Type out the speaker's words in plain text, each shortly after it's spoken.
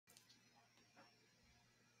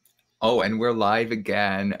Oh, and we're live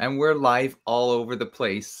again, and we're live all over the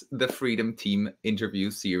place. The Freedom Team interview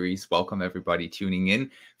series. Welcome everybody tuning in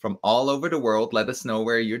from all over the world. Let us know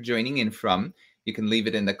where you're joining in from. You can leave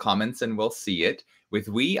it in the comments and we'll see it. With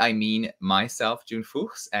we, I mean myself, June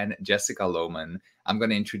Fuchs, and Jessica Lohmann. I'm going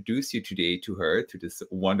to introduce you today to her, to this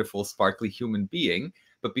wonderful, sparkly human being.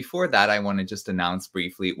 But before that, I want to just announce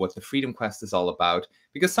briefly what the Freedom Quest is all about,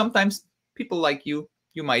 because sometimes people like you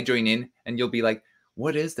might join in and you'll be like,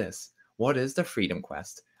 what is this? What is the Freedom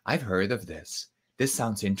Quest? I've heard of this. This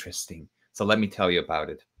sounds interesting. So let me tell you about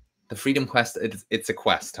it. The Freedom Quest, it's a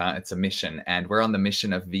quest, huh? It's a mission. And we're on the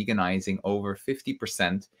mission of veganizing over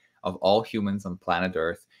 50% of all humans on planet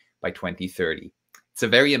Earth by 2030. It's a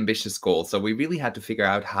very ambitious goal. So we really had to figure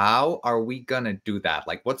out, how are we going to do that?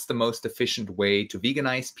 Like, what's the most efficient way to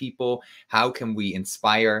veganize people? How can we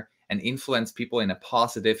inspire and influence people in a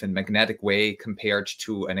positive and magnetic way compared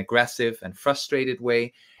to an aggressive and frustrated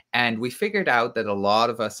way? And we figured out that a lot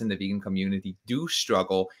of us in the vegan community do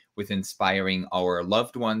struggle with inspiring our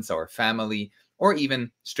loved ones, our family, or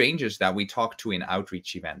even strangers that we talk to in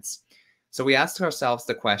outreach events. So we asked ourselves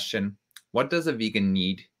the question, what does a vegan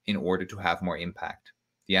need in order to have more impact?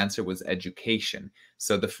 The answer was education.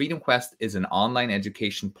 So the Freedom Quest is an online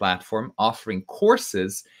education platform offering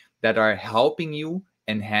courses that are helping you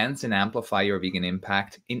enhance and amplify your vegan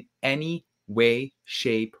impact in any way,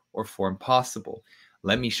 shape, or form possible.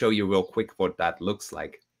 Let me show you real quick what that looks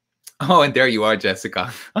like. Oh, and there you are,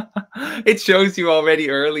 Jessica. It shows you already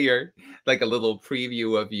earlier, like a little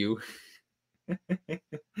preview of you.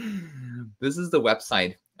 This is the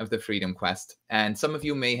website of the Freedom Quest. And some of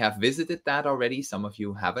you may have visited that already. Some of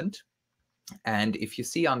you haven't. And if you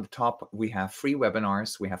see on the top, we have free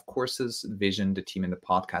webinars, we have courses, vision, the team, and the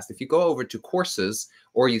podcast. If you go over to courses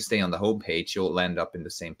or you stay on the homepage, you'll end up in the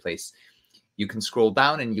same place. You can scroll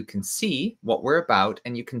down and you can see what we're about,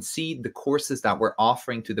 and you can see the courses that we're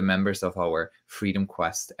offering to the members of our Freedom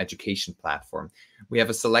Quest education platform. We have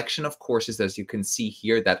a selection of courses, as you can see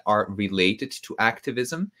here, that are related to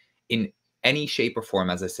activism in any shape or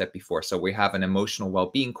form, as I said before. So we have an emotional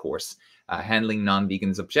well-being course, handling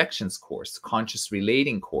non-vegans objections course, conscious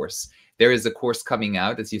relating course. There is a course coming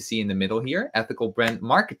out, as you see in the middle here, ethical brand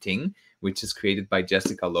marketing, which is created by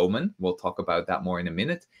Jessica Lohmann. We'll talk about that more in a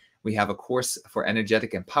minute. We have a course for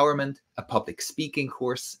energetic empowerment, a public speaking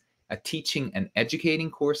course, a teaching and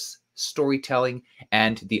educating course, storytelling,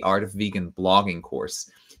 and the art of vegan blogging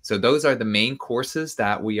course. So those are the main courses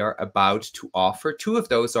that we are about to offer. 2 of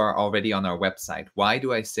those are already on our website. Why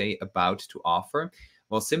do I say about to offer?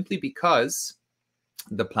 Well, simply because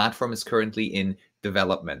the platform is currently in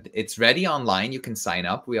development. It's ready online. You can sign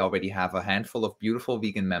up. We already have a handful of beautiful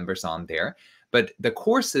vegan members on there. But the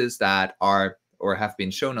courses that are or have been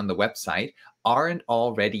shown on the website aren't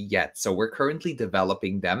all ready yet. So we're currently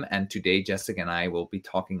developing them. And today, Jessica and I will be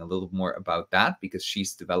talking a little more about that because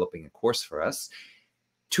she's developing a course for us.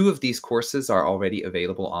 2 of these courses are already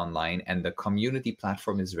available online, and the community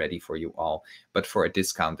platform is ready for you all, but for a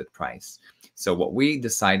discounted price. So what we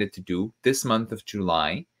decided to do this month of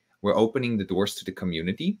July, we're opening the doors to the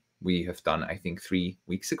community. We have done, I think, 3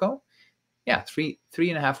 weeks ago. Yeah, three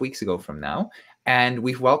and a half weeks ago from now. And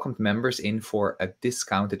we've welcomed members in for a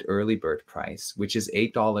discounted early bird price, which is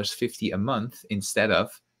 $8.50 a month instead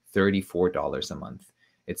of $34 a month.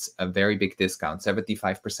 It's a very big discount,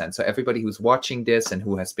 75%. So everybody who's watching this and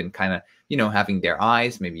who has been kind of, having their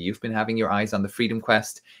eyes, maybe you've been having your eyes on the Freedom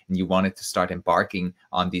Quest and you wanted to start embarking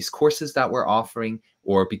on these courses that we're offering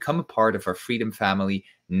or become a part of our Freedom family,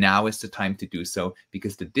 now is the time to do so,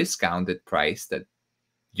 because the discounted price that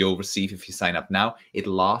you'll receive if you sign up now, it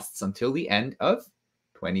lasts until the end of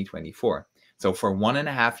 2024. So for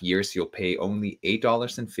 1.5 years, you'll pay only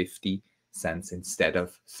 $8.50 instead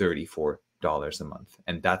of $34 a month.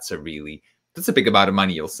 And that's a big amount of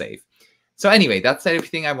money you'll save. So anyway, that's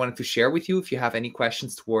everything I wanted to share with you. If you have any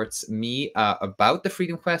questions towards me about the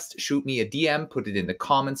Freedom Quest, shoot me a DM, put it in the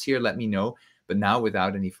comments here, let me know. But now,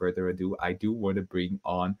 without any further ado, I do want to bring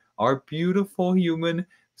on our beautiful human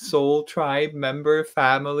soul tribe member,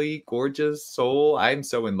 family, gorgeous soul. I'm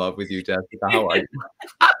so in love with you, Jessica. How are you?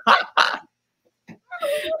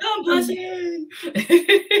 Oh, blushing.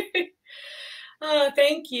 Oh,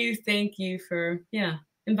 thank you for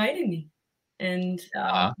inviting me. And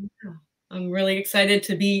I'm really excited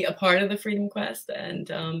to be a part of the Freedom Quest. And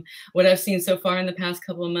what I've seen so far in the past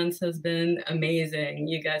couple of months has been amazing.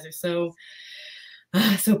 You guys are so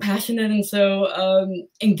passionate and so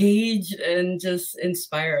engaged and just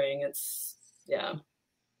inspiring. It's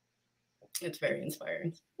very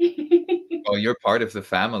inspiring. Well, you're part of the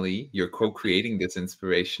family. You're co-creating this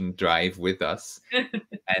inspiration drive with us.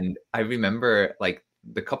 And I remember, like,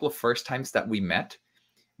 the couple of first times that we met,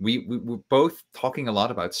 we were both talking a lot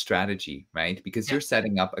about strategy, right? Because you're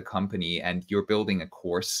setting up a company and you're building a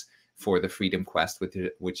course for the Vreedom Quest,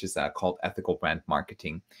 which is called Ethical Brand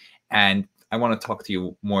Marketing. And I want to talk to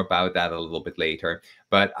you more about that a little bit later.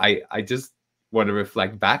 But I just want to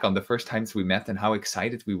reflect back on the first times we met and how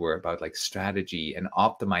excited we were about like strategy and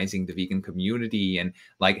optimizing the vegan community and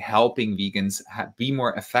like helping vegans be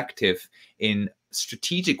more effective in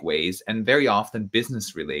strategic ways and very often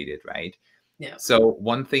business related, right? Yeah. So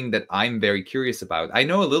one thing that I'm very curious about, I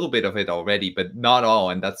know a little bit of it already, but not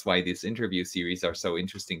all, and that's why these interview series are so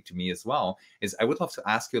interesting to me as well, is I would love to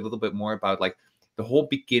ask you a little bit more about like the whole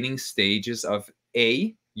beginning stages of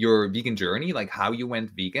your vegan journey, like how you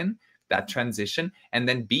went vegan, that transition, and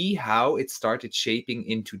then B, how it started shaping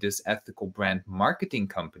into this ethical brand marketing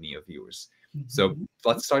company of yours. So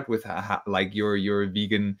let's start with like your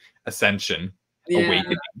vegan ascension,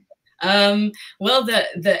 awakening. Well,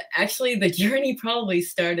 actually the journey probably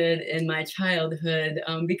started in my childhood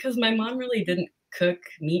because my mom really didn't cook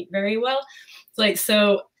meat very well. Like,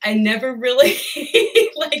 so I never really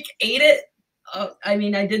like ate it. I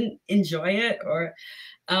mean, I didn't enjoy it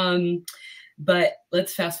but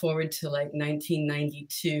let's fast forward to like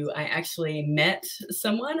 1992. I actually met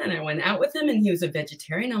someone and I went out with him and he was a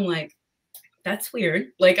vegetarian. I'm like, that's weird.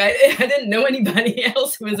 Like I didn't know anybody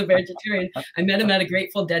else who was a vegetarian. I met him at a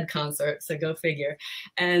Grateful Dead concert, so go figure.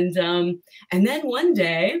 And then one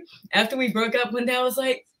day after we broke up, one day I was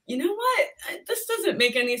like, you know what? This doesn't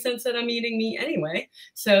make any sense that I'm eating meat anyway.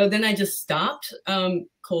 So then I just stopped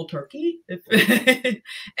cold turkey.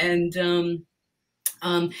 And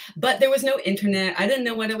but there was no internet. I didn't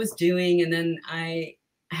know what I was doing. And then I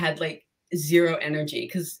had like zero energy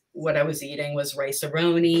because what I was eating was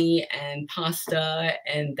rice-a-roni and pasta,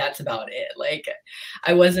 and that's about it. Like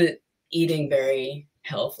I wasn't eating very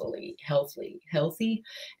healthy.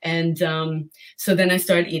 And so then I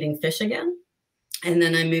started eating fish again. And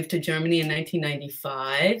then I moved to Germany in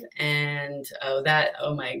 1995. And oh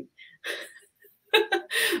my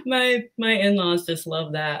my in-laws just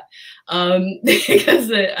love that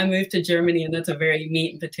because I moved to Germany and that's a very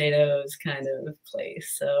meat and potatoes kind of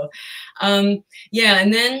place. So yeah,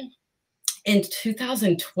 and then in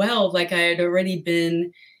 2012, like I had already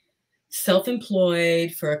been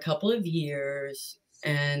self-employed for a couple of years.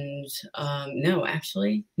 And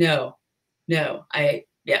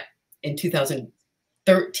in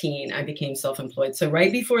 2013 I became self-employed. So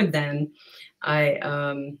right before then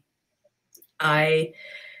I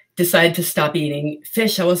decided to stop eating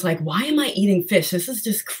fish. I was like, why am I eating fish? This is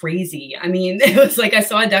just crazy. I mean, it was like I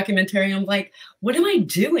saw a documentary. I'm like, what am I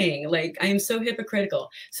doing? Like, I am so hypocritical.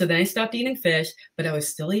 So then I stopped eating fish, but I was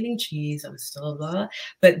still eating cheese. I was still blah.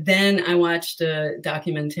 But then I watched a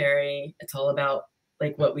documentary. It's all about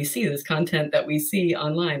like what we see, this content that we see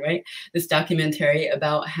online, right? This documentary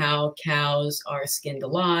about how cows are skinned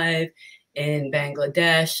alive in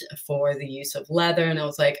Bangladesh for the use of leather. And I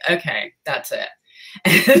was like, okay, that's it.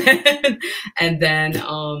 And then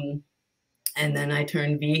I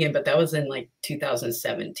turned vegan, but that was in like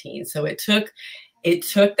 2017. So it took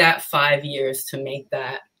that 5 years to make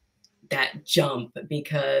that jump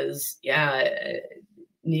because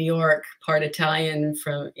New York, part Italian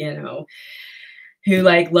from, who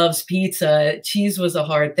like loves pizza, cheese was a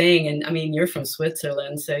hard thing. And I mean, you're from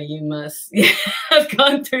Switzerland, so you must have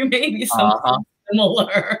gone through maybe something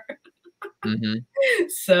similar.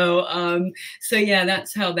 So yeah,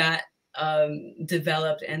 that's how that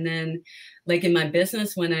developed. And then like in my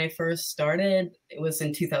business, when I first started, it was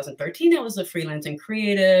in 2013. I was a freelancing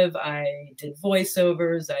creative. I did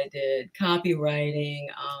voiceovers, I did copywriting,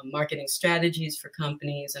 marketing strategies for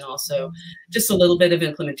companies, and also just a little bit of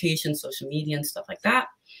implementation, social media and stuff like that.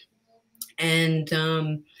 And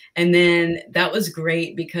then that was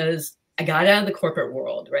great because I got out of the corporate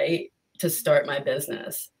world, right, to start my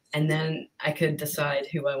business. And then I could decide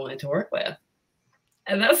who I wanted to work with.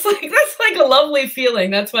 And that's like a lovely feeling.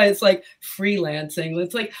 That's why it's like freelancing.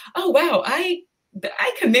 It's like, oh, wow, I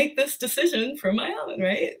can make this decision for my own,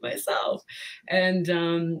 right? Myself. And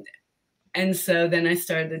so then I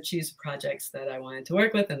started to choose projects that I wanted to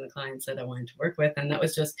work with and the clients that I wanted to work with. And that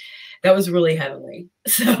was really heavenly.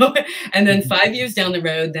 So, and then 5 years down the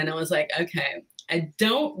road, then I was like, okay, I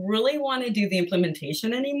don't really want to do the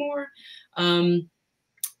implementation anymore.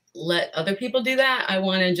 Let other people do that. I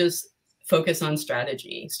want to just focus on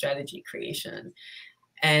strategy creation.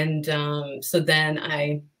 And so then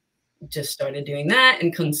I just started doing that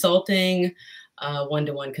and consulting,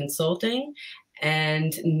 one-to-one consulting.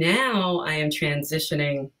 And now I am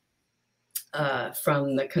transitioning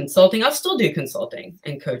from the consulting. I'll still do consulting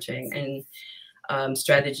and coaching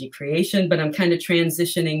strategy creation, but I'm kind of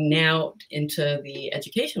transitioning now into the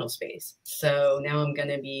educational space. So now I'm going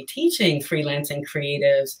to be teaching freelancing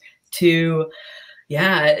creatives to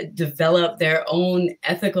develop their own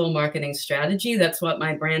ethical marketing strategy. That's what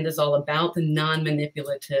my brand is all about, the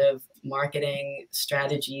non-manipulative marketing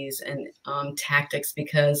strategies and tactics,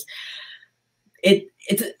 because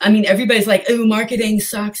I mean, everybody's like, oh, marketing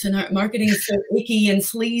sucks and marketing is so icky and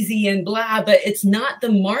sleazy and blah, but it's not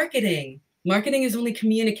the marketing. Marketing is only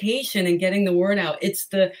communication and getting the word out. It's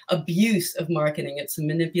the abuse of marketing. It's the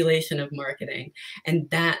manipulation of marketing. And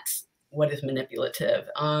that's what is manipulative.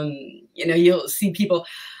 You know, you'll see people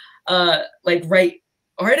like write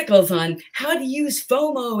articles on how to use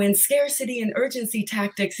FOMO and scarcity and urgency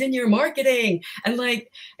tactics in your marketing. And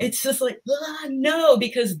like, it's just like, no,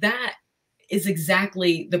 because that is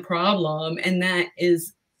exactly the problem. And that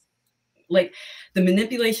is like, the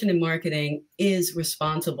manipulation in marketing is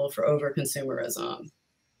responsible for over-consumerism,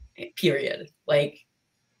 period. Like,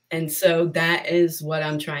 and so that is what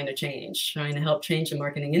I'm trying to change, trying to help change the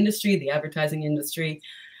marketing industry, the advertising industry.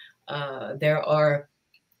 There are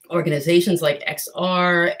organizations like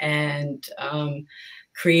XR and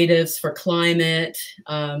Creatives for Climate,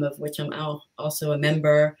 of which I'm also a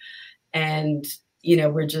member. And, you know,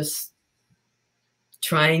 we're just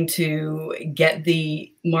trying to get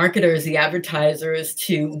the marketers, the advertisers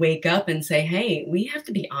to wake up and say, hey, we have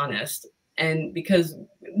to be honest. And because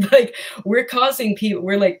like we're causing people,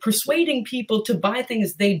 we're like persuading people to buy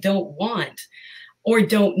things they don't want or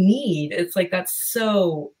don't need. It's like, that's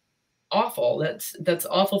so awful. That's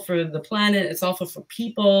awful for the planet. It's awful for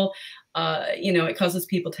people. You know, it causes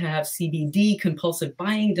people to have CBD, compulsive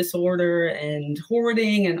buying disorder, and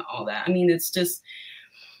hoarding and all that. I mean, it's just,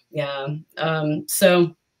 yeah.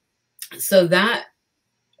 So that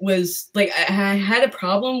was like, I had a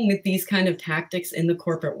problem with these kind of tactics in the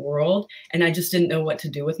corporate world, and I just didn't know what to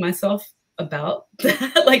do with myself about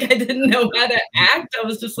that. Like, I didn't know how to act. I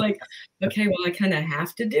was just like, okay, well, I kind of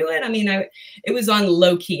have to do it. I mean, it was on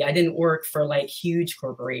low key. I didn't work for like huge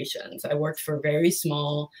corporations. I worked for very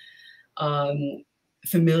small,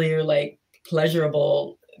 familiar, like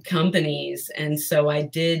pleasurable companies. And so I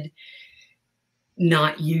did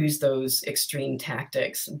not use those extreme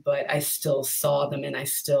tactics, but I still saw them and I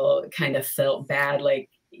still kind of felt bad. Like,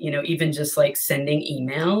 you know, even just like sending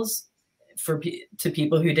emails to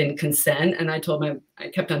people who didn't consent. And I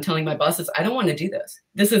kept on telling my bosses, I don't want to do this.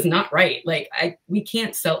 This is not right. Like, we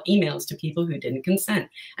can't sell emails to people who didn't consent.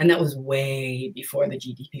 And that was way before the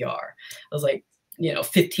GDPR. It was like, you know,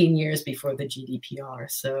 15 years before the GDPR.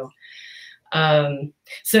 So,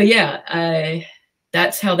 yeah,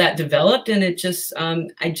 that's how that developed. And it just,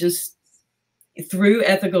 I just, through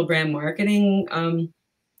ethical brand marketing,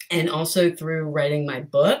 and also through writing my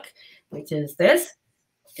book, which is this,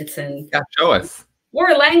 it's in show us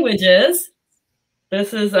 4 languages.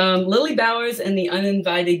 This is Lily Bowers and the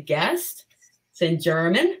Uninvited Guest. It's in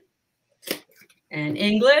German and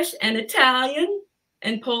English and Italian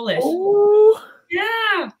and Polish. Ooh.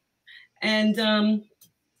 Yeah. And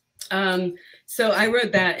so I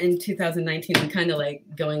wrote that in 2019. I'm kind of like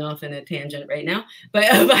going off in a tangent right now, but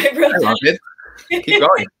I wrote that. Keep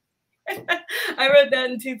going. I wrote that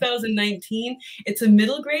in 2019. It's a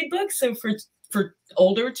middle grade book, so for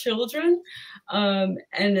older children, and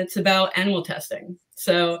it's about animal testing.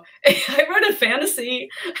 So I wrote a fantasy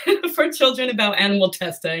for children about animal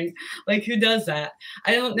testing. Like, who does that?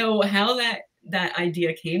 I don't know how that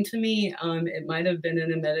idea came to me. It might have been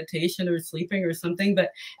in a meditation or sleeping or something,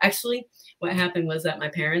 but actually what happened was that my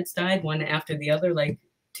parents died one after the other, like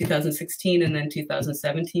 2016 and then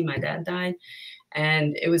 2017, my dad died.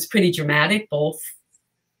 And it was pretty dramatic, both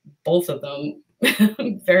of them,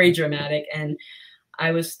 very dramatic. And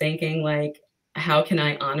I was thinking, like, how can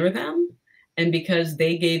I honor them? And because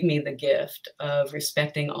they gave me the gift of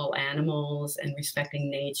respecting all animals and respecting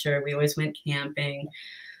nature, we always went camping.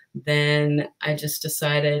 Then I just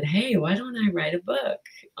decided, hey, why don't I write a book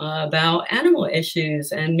about animal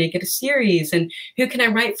issues and make it a series? And who can I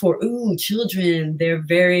write for? Ooh, children. They're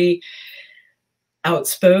very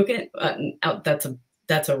outspoken.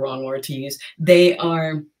 That's a wrong word to use. They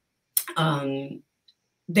are,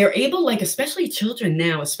 they're able, like, especially children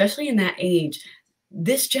now, especially in that age,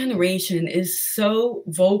 this generation is so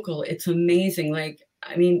vocal. It's amazing. Like,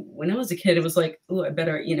 I mean, when I was a kid, it was like, oh, I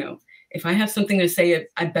better, you know, if I have something to say,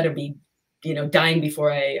 I better be, you know, dying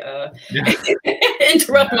before I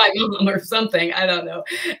interrupt my mom or something. I don't know.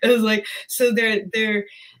 It was like, so they're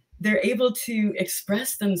able to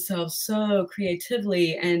express themselves so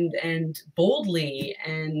creatively and boldly,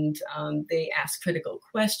 and they ask critical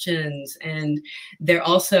questions, and they're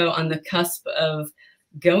also on the cusp of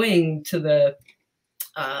going to the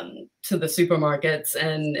to the supermarkets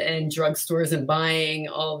and drugstores and buying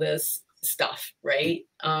all this stuff, right?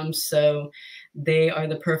 So they are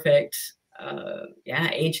the perfect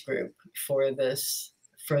age group for this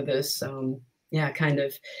kind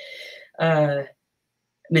of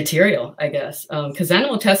material, I guess, because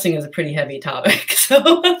animal testing is a pretty heavy topic.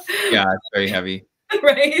 So yeah, it's very heavy.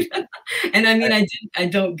 Right. And I mean, I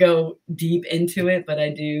don't go deep into it, but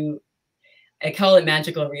I call it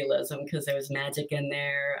magical realism because there's magic in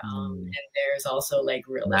there. And there's also like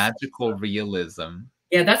realism. Magical realism.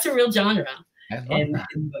 Yeah, that's a real genre. I love that.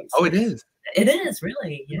 Oh, it is. It is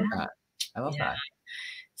really. Yeah. I love that.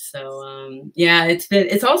 So yeah,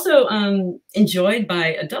 it's also enjoyed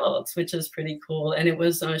by adults, which is pretty cool. And it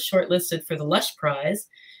was shortlisted for the Lush Prize.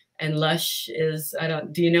 And Lush is,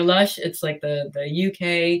 do you know Lush? It's like the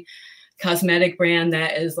UK cosmetic brand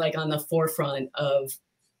that is like on the forefront of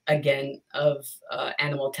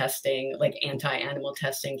animal testing, like anti-animal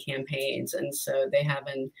testing campaigns. And so they have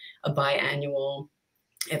a biannual,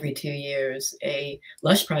 every 2 years, a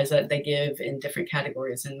Lush Prize that they give in different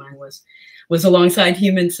categories. And mine was alongside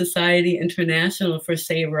Human Society International for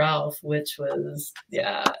Save Ralph, which was,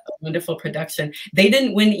 a wonderful production. They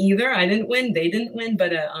didn't win either. I didn't win. They didn't win,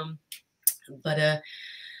 but a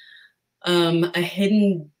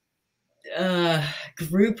hidden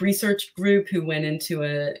research group who went into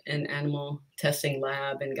an animal testing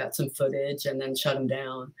lab and got some footage and then shut them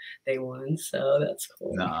down. They won, so that's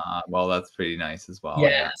cool. Well, that's pretty nice as well.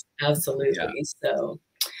 Yes, absolutely. So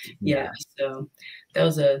so that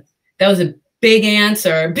was a big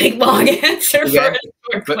answer, big long answer for a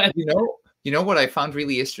short question. You know what I found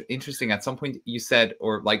really interesting? At some point you said,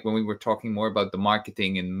 or like when we were talking more about the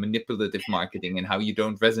marketing and manipulative marketing and how you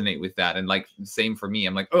don't resonate with that, and like same for me,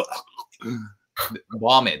 I'm like, oh,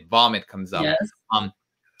 vomit comes up. Yes.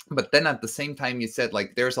 But then at the same time you said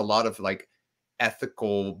like there's a lot of like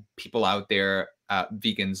ethical people out there,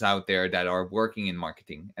 vegans out there that are working in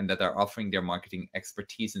marketing and that are offering their marketing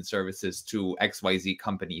expertise and services to XYZ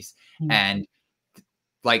companies. And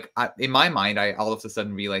like in my mind, I all of a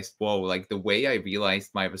sudden realized, whoa, like the way I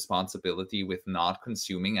realized my responsibility with not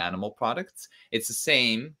consuming animal products, it's the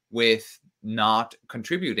same with not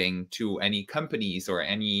contributing to any companies or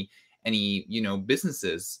any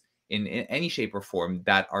businesses in any shape or form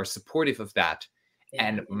that are supportive of that.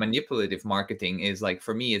 And manipulative marketing is like,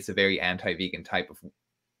 for me, it's a very anti-vegan type of,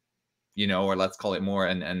 or let's call it more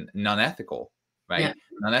an non-ethical, right?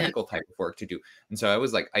 Non-ethical type of work to do. And so I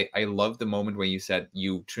was like, I love the moment where you said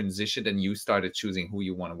you transitioned and you started choosing who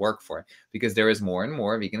you want to work for, because there is more and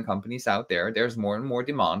more vegan companies out there. There's more and more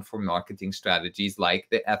demand for marketing strategies like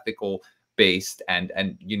the ethical based and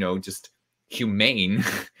just humane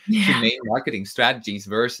marketing strategies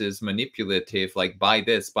versus manipulative, like buy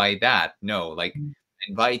this, buy that. No, like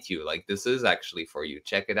invite you, like this is actually for you.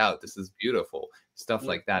 Check it out. This is beautiful. Stuff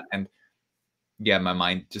like that. And yeah, my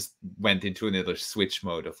mind just went into another switch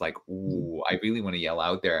mode of like, ooh, I really want to yell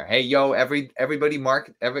out there, hey, yo, every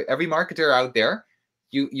marketer out there,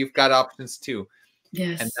 you've got options too.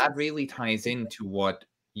 Yes. And that really ties into what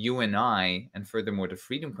you and I, and furthermore, the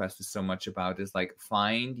Freedom Quest is so much about, is like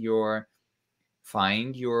find your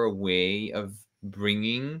way of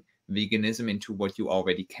bringing veganism into what you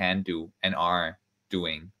already can do and are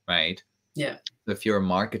doing, right? Yeah. If you're a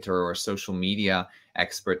marketer or a social media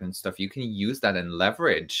expert and stuff, you can use that and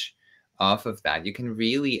leverage off of that. You can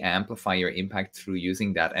really amplify your impact through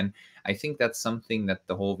using that. And I think that's something that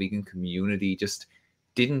the whole vegan community just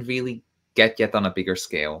didn't really get yet on a bigger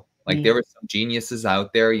scale. Like there were some geniuses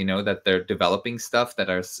out there, that they're developing stuff that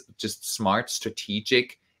are just smart,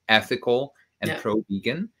 strategic, ethical, and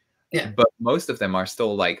pro-vegan. Yeah. But most of them are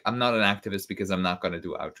still like, I'm not an activist because I'm not going to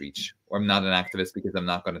do outreach, or I'm not an activist because I'm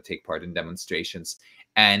not going to take part in demonstrations.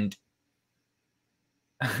 And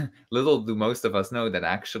little do most of us know that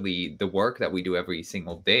actually the work that we do every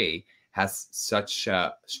single day has such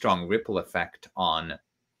a strong ripple effect on,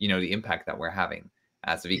 the impact that we're having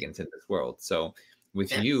as vegans in this world. So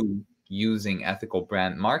with you using ethical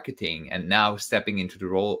brand marketing and now stepping into the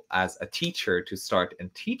role as a teacher to start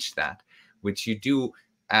and teach that, which you do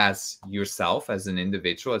as yourself, as an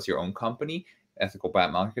individual, as your own company, ethical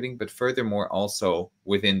brand marketing, but furthermore also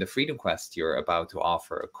within the Freedom Quest, you're about to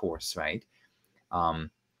offer a course, right? I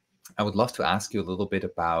would love to ask you a little bit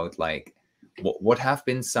about like, what have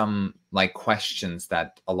been some like questions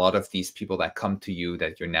that a lot of these people that come to you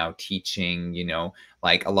that you're now teaching,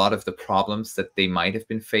 like a lot of the problems that they might have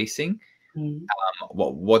been facing,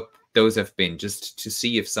 what those have been, just to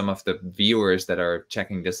see if some of the viewers that are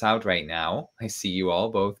checking this out right now, I see you all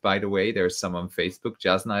both, by the way, there's some on Facebook,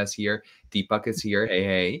 Jasna is here, Deepak is here,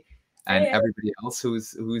 hey, And everybody else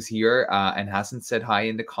who's here and hasn't said hi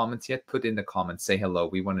in the comments yet, put in the comments, say hello.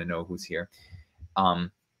 We want to know who's here.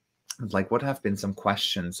 Like, what have been some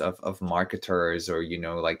questions of marketers or, you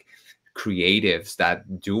know, like creatives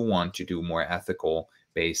that do want to do more ethical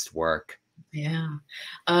based work? Yeah.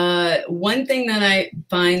 One thing that I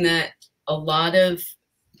find that a lot of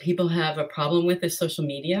people have a problem with is social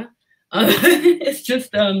media. It's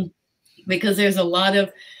just because there's a lot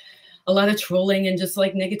of trolling and just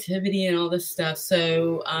like negativity and all this stuff.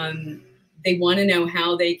 So they want to know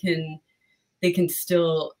how they can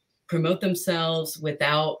still promote themselves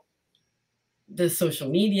without the social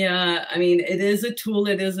media. I mean, it is a tool.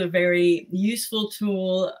 It is a very useful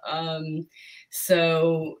tool.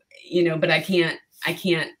 So, you know, but I can't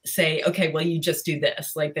say, okay, well, you just do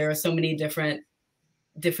this. Like, there are so many different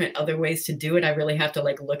other ways to do it. I really have to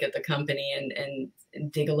like look at the company and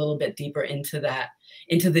dig a little bit deeper into that,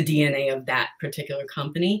 into the DNA of that particular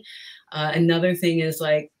company. Another thing is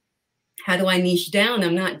like, how do I niche down?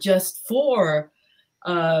 I'm not just for,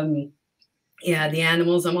 yeah, the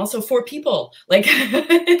animals. I'm also for people, like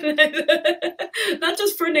not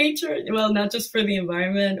just for nature. Well, not just for the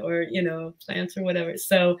environment or, you know, plants or whatever.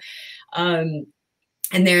 So, and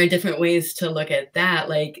there are different ways to look at that.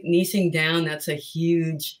 Like niching down, that's a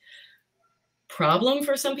huge problem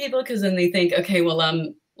for some people, because then they think, okay, well,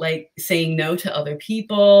 I'm like saying no to other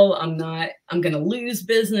people. I'm going to lose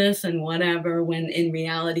business and whatever, when in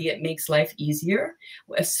reality, it makes life easier,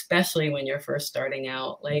 especially when you're first starting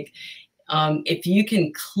out. Like, if you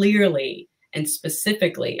can clearly and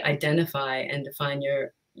specifically identify and define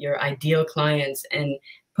your ideal clients and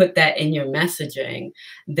put that in your messaging,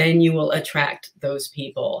 then you will attract those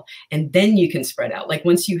people. And then you can spread out. Like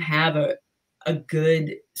once you have a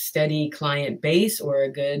good steady client base or a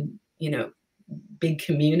good, you know, big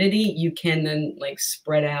community, you can then like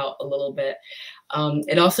spread out a little bit.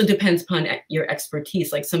 It also depends upon your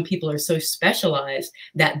expertise. Like some people are so specialized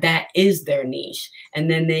that that is their niche, and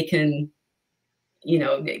then they can, you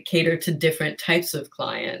know, cater to different types of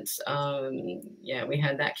clients. Yeah, we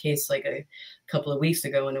had that case like a couple of weeks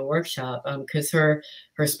ago in a workshop, because her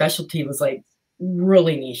specialty was like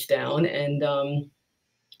really niche down, and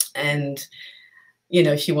you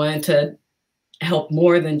know, she wanted to help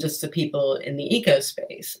more than just the people in the eco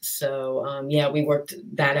space. So yeah, we worked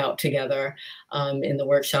that out together in the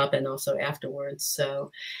workshop and also afterwards.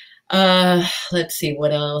 So let's see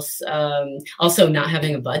what else. Also not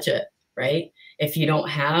having a budget, right? If you don't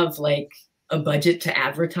have like a budget to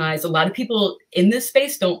advertise, a lot of people in this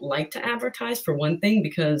space don't like to advertise, for one thing,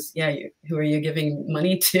 because yeah, who are you giving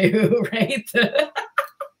money to, right? I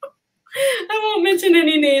won't mention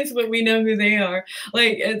any names, but we know who they are.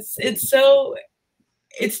 Like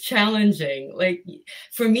it's challenging. Like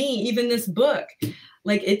for me, even this book,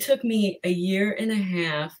 like it took me 1.5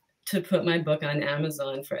 years to put my book on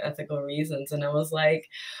Amazon for ethical reasons. And I was like,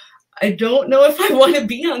 I don't know if I want to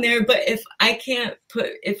be on there, but if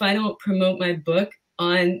I don't promote my book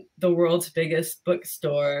on the world's biggest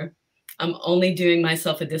bookstore, I'm only doing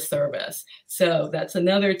myself a disservice. So that's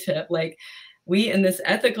another tip. Like we in this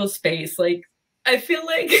ethical space, like I feel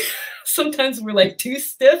like sometimes we're like too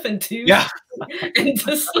stiff and too, yeah, and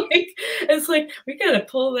just like, it's like, we got to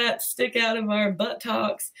pull that stick out of our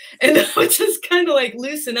buttocks and just kind of like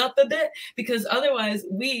loosen up a bit, because otherwise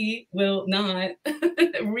we will not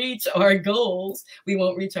reach our goals. We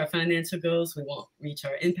won't reach our financial goals. We won't reach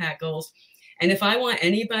our impact goals. And if I want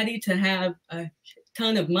anybody to have a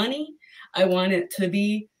ton of money, I want it to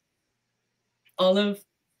be all of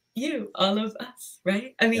you, all of us,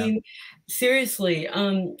 right? I mean, yeah. Seriously,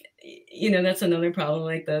 you know, that's another problem,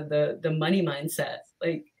 like the money mindset.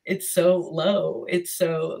 Like it's so low. It's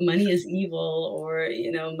so money is evil, or,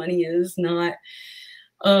 you know, money is not,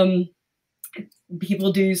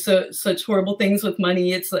 people do such horrible things with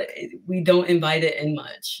money. It's like we don't invite it in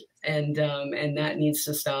much. And that needs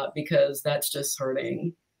to stop, because that's just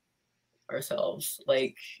hurting ourselves.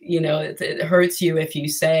 Like, you know, it hurts you if you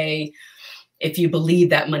say, if you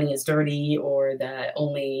believe that money is dirty, or that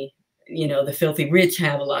only, you know, the filthy rich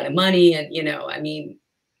have a lot of money. And, you know, I mean,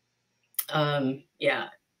 yeah,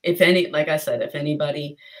 like I said, if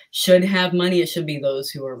anybody should have money, it should be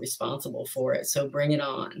those who are responsible for it. So bring it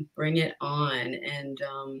on, bring it on. And,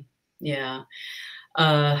 yeah,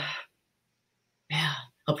 yeah,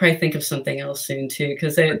 I'll probably think of something else soon too,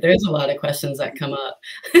 because there's a lot of questions that come up.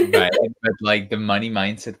 Right, but like the money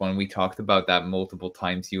mindset one, we talked about that multiple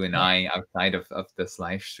times, you and I, outside of this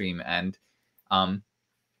live stream. And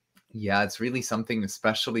yeah, it's really something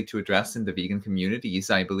especially to address in the vegan communities,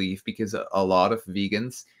 I believe, because a lot of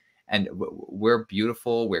vegans And we're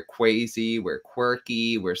beautiful, we're crazy, we're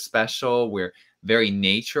quirky, we're special, we're very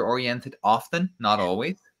nature oriented, often, not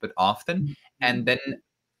always, but often. And then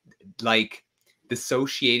like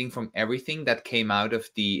dissociating from everything that came out of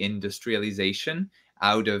the industrialization,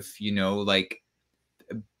 out of, you know, like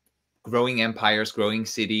growing empires, growing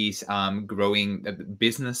cities, growing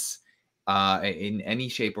business in any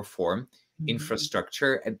shape or form,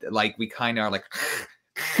 infrastructure. And, like, we kind of are like,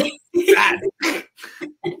 bad.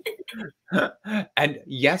 And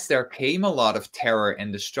yes, there came a lot of terror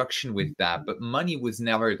and destruction with that, but money was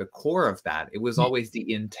never the core of that. It was always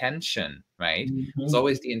the intention, right? It was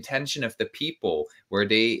always the intention of the people. Were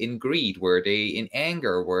they in greed? Were they in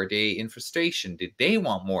anger? Were they in frustration? Did they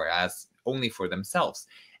want more as only for themselves?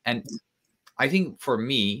 And I think for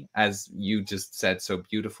me, as you just said so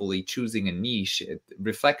beautifully, choosing a niche,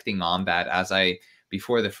 reflecting on that, as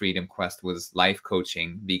before the Freedom Quest was life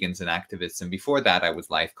coaching vegans and activists. And before that, I was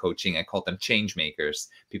life coaching. I called them change makers,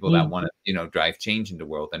 people that want to, you know, drive change in the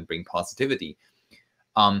world and bring positivity.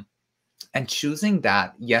 And choosing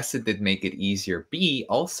that, yes, it did make it easier. B,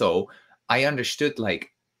 also, I understood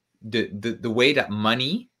like the way that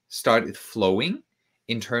money started flowing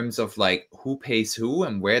in terms of like who pays who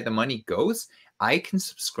and where the money goes. I can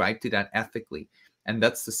subscribe to that ethically. And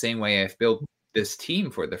that's the same way I've built this team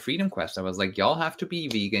for the Freedom Quest. I was like, y'all have to be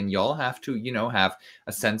vegan. Y'all have to, you know, have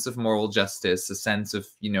a sense of moral justice, a sense of,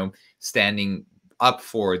 you know, standing up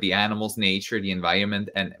for the animals, nature, the environment,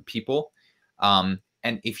 and people. And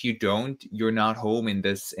if you don't, you're not home in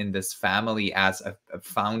this family as a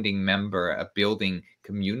founding member, a building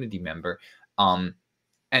community member.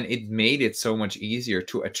 And it made it so much easier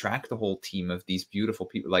to attract the whole team of these beautiful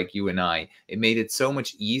people like you and I. It made it so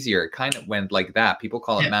much easier. It kind of went like that. People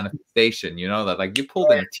call it manifestation, you know, that like you pulled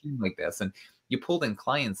in a team like this and you pulled in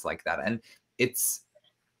clients like that. And it's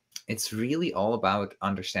really all about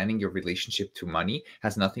understanding your relationship to money.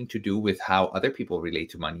 Has nothing to do with how other people relate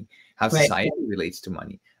to money, how society relates to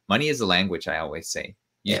money. Money is a language, I always say.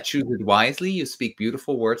 You choose it wisely. You speak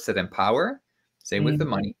beautiful words that empower. Same with the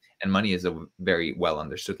money. And money is a very well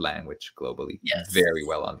understood language globally. Very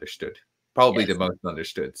well understood. Probably the most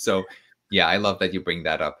understood. So yeah, I love that you bring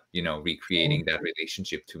that up, you know, recreating that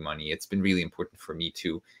relationship to money. It's been really important for me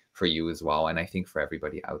too, for you as well. And I think for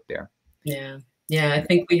everybody out there. Yeah. Yeah. I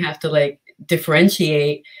think we have to like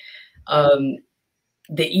differentiate the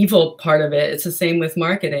evil part of it. It's the same with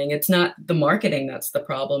marketing. It's not the marketing that's the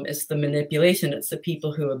problem. It's the manipulation. It's the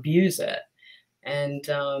people who abuse it. And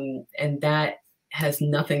that has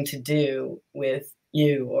nothing to do with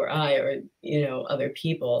you or I or, you know, other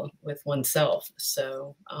people, with oneself.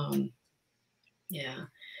 So, yeah,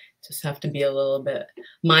 just have to be a little bit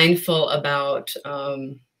mindful about,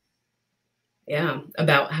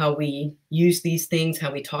 about how we use these things,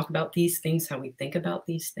 how we talk about these things, how we think about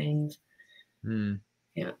these things.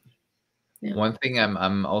 Yeah. One thing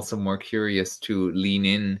I'm also more curious to lean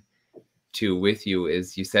in to with you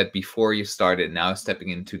is, you said before you started now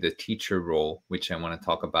stepping into the teacher role, which I want to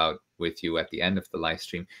talk about with you at the end of the live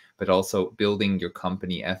stream, but also building your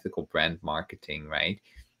company ethical brand marketing, right?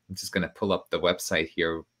 I'm just going to pull up the website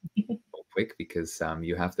here real quick because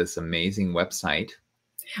you have this amazing website.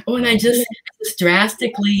 Oh, and I just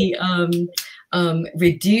drastically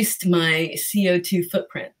reduced my CO2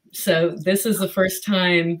 footprint. So this is the first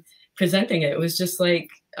time presenting it. It was just like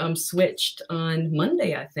switched on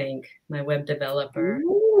Monday, I think, my web developer.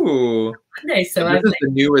 Ooh. Monday. So this is the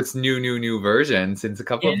newest new version since a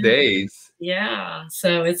couple of days. Yeah.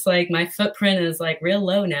 So it's like my footprint is like real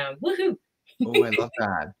low now. Woohoo. Oh, I love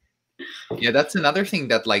that. Yeah, that's another thing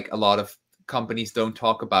that like a lot of companies don't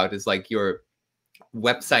talk about, is like your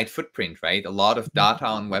website footprint, right? A lot of data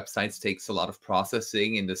on websites takes a lot of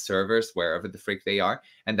processing in the servers, wherever the frick they are,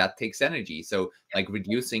 and that takes energy. So like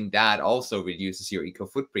reducing that also reduces your eco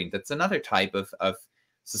footprint. That's another type of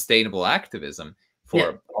sustainable activism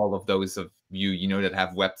for all of those of you know, that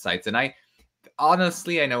have websites. And I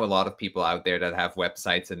honestly, I know a lot of people out there that have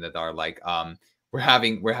websites and that are like, we're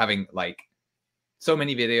having like so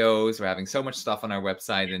many videos, we're having so much stuff on our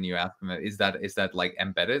website, and you ask them, is that like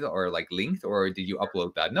embedded or like linked, or did you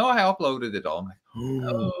upload that? No, I uploaded it all. I'm like,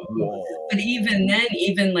 but even then,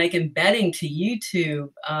 even like embedding to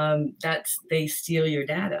YouTube, they steal your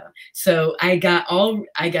data. So I got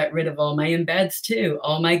rid of all my embeds too,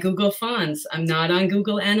 all my Google fonts. I'm not on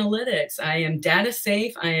Google Analytics. I am data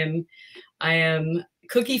safe. I am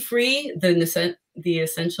cookie free. The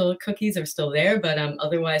essential cookies are still there, but I'm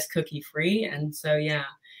otherwise cookie free. And so, yeah,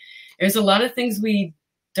 there's a lot of things we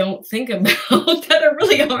don't think about that are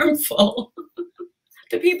really harmful.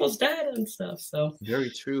 to people's data and stuff. So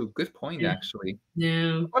very true. Good point, actually.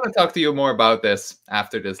 Yeah. I want to talk to you more about this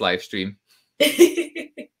after this live stream.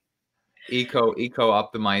 Eco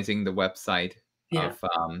optimizing the website of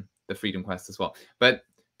the Vreedom Quest as well. But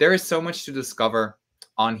there is so much to discover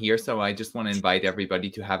on here, so I just want to invite everybody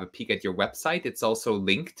to have a peek at your website. It's also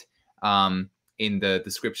linked in the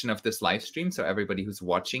description of this live stream, so everybody who's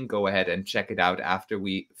watching, go ahead and check it out after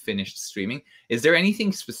we finished streaming. Is there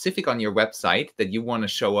anything specific on your website that you want to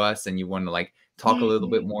show us and you want to like talk a little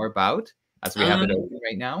bit more about as we have it open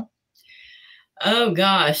right now? Oh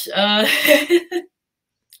gosh.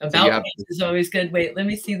 About page is always good. Wait, let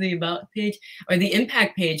me see the about page or the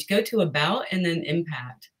impact page. Go to about and then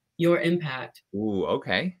impact, your impact. Ooh,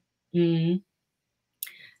 okay.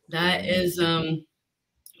 That is,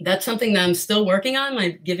 that's something that I'm still working on,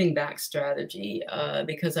 my giving back strategy,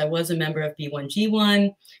 because I was a member of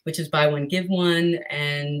B1G1, which is buy one, give one.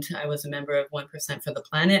 And I was a member of 1% for the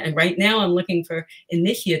Planet. And right now I'm looking for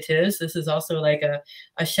initiatives. This is also like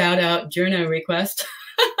a shout out journal request.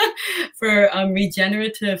 For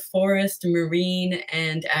regenerative forest, marine,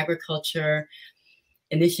 and agriculture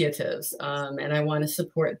initiatives. And I want to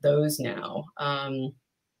support those now.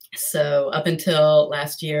 So up until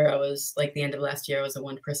last year, I was like the end of last year, I was a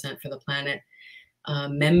 1% for the Planet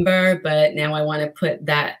member, but now I want to put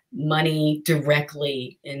that money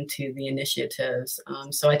directly into the initiatives.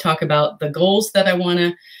 So I talk about the goals that I want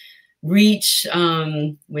to reach,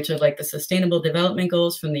 which are like the Sustainable Development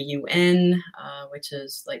Goals from the UN, which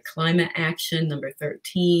is like climate action, number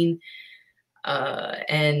 13.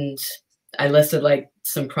 And I listed like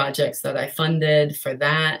some projects that I funded for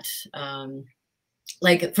that.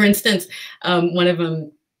 Like for instance,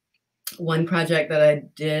 one project that I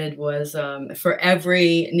did was for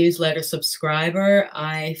every newsletter subscriber,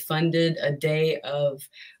 I funded a day of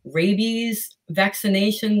rabies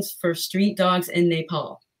vaccinations for street dogs in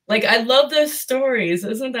Nepal. Like, I love those stories.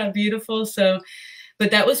 Isn't that beautiful? So,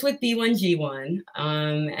 but that was with B1G1,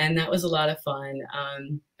 and that was a lot of fun.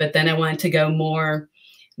 But then I wanted to go more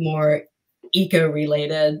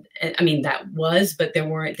eco-related. I mean, that was, but they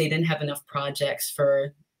didn't have enough projects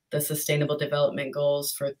for the Sustainable Development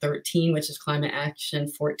Goals for 13, which is climate action,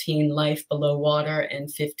 14, life below water,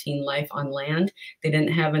 and 15, life on land. They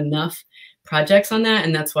didn't have enough projects on that,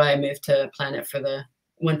 and that's why I moved to Planet for the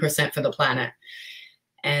 1% for the Planet.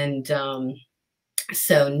 And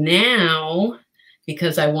so now,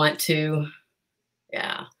 because I want to,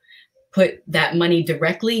 put that money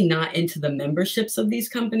directly, not into the memberships of these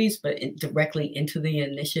companies, but directly into the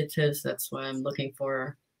initiatives. That's why I'm looking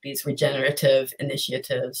for these regenerative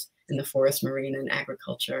initiatives in the forest, marine, and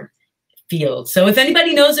agriculture field. So if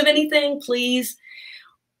anybody knows of anything, please,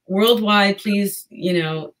 worldwide, please,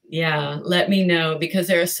 let me know, because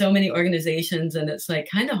there are so many organizations and it's like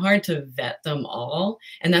kind of hard to vet them all.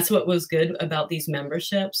 And that's what was good about these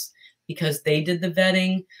memberships, because they did the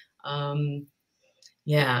vetting.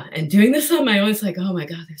 And doing this on my own, it's like, oh my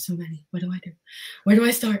God, there's so many. What do I do? Where do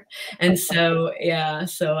I start? And so,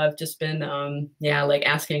 so I've just been, like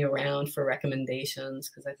asking around for recommendations,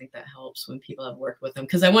 because I think that helps when people have worked with them,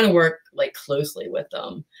 because I want to work like closely with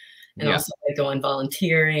them, and also like go on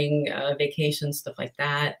volunteering, vacations, stuff like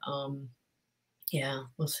that.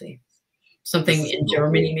 We'll see. Something in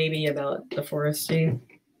Germany, maybe, about the forestry.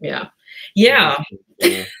 This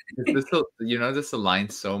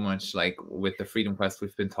aligns so much like with the Vreedom Quest.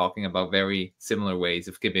 We've been talking about very similar ways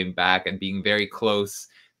of giving back and being very close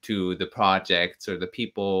to the projects or the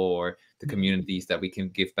people or the communities that we can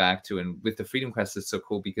give back to. And with the Vreedom Quest, it's so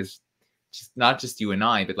cool because not just you and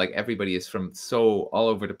I, but like everybody is from so all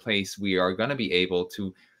over the place. We are going to be able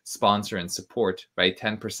to sponsor and support, right?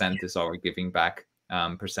 10% is our giving back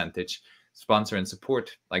percentage. Sponsor and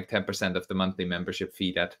support, like 10% of the monthly membership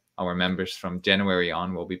fee that our members from January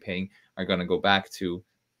on will be paying are going to go back to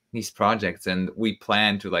these projects. And we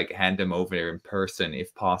plan to like hand them over there in person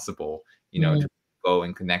if possible, to go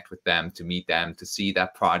and connect with them, to meet them, to see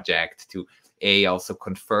that project, to also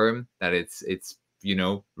confirm that it's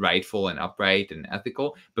rightful and upright and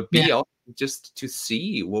ethical, but B, also just to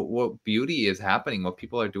see what beauty is happening, what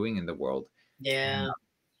people are doing in the world.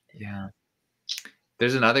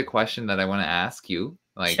 There's another question that I want to ask you,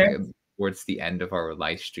 like towards the end of our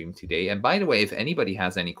live stream today. And by the way, if anybody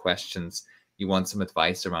has any questions, you want some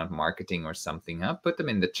advice around marketing or something, put them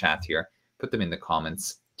in the chat here, put them in the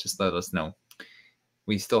comments, just let us know.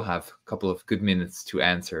 We still have a couple of good minutes to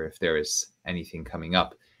answer if there is anything coming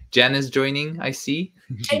up. Jen is joining, I see.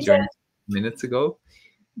 She joined minutes ago.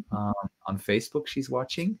 On Facebook, she's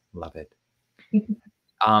watching. Love it.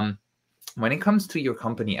 when it comes to your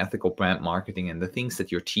company ethical brand marketing and the things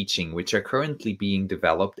that you're teaching, which are currently being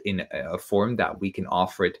developed in a form that we can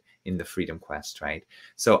offer it in the Vreedom Quest, right?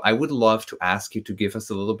 So I would love to ask you to give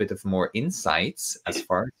us a little bit of more insights, as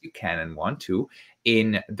far as you can and want to,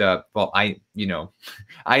 in the, well, I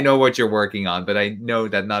know what you're working on, but I know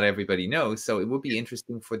that not everybody knows. So it would be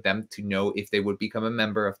interesting for them to know, if they would become a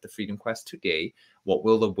member of the Vreedom Quest today, what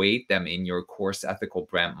will await them in your course ethical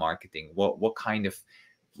brand marketing? What kind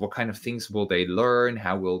of things will they learn?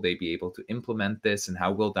 How will they be able to implement this? And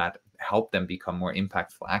how will that help them become more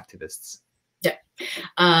impactful activists?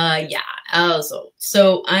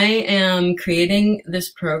 So I am creating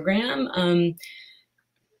this program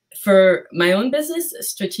for my own business,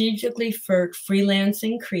 strategically for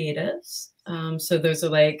freelancing creatives. So those are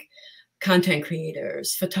like content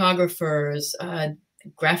creators, photographers,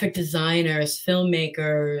 graphic designers,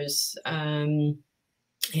 filmmakers,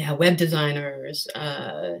 web designers,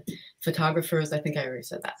 photographers, I think I already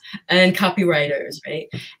said that, and copywriters, right?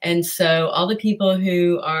 And so all the people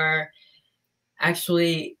who are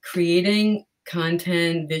actually creating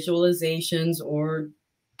content, visualizations, or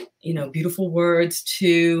beautiful words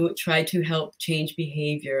to try to help change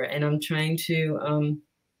behavior. And I'm trying to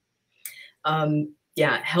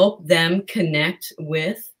help them connect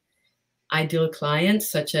with ideal clients,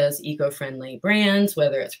 such as eco-friendly brands,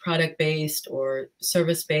 whether it's product-based or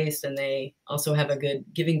service-based, and they also have a good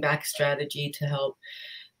giving back strategy to help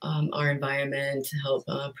our environment, to help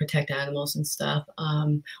protect animals and stuff,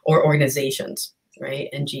 or organizations, right,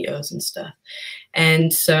 NGOs and stuff.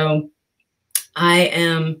 And so I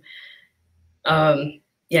am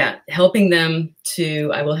helping them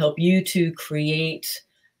to, I will help you to create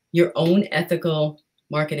your own ethical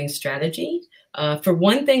marketing strategy. For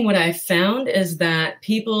one thing, what I found is that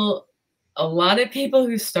a lot of people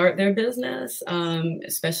who start their business,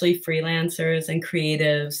 especially freelancers and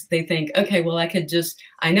creatives, they think, okay, well,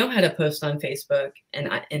 I know how to post on Facebook and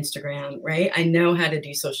Instagram, right? I know how to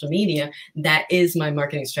do social media. That is my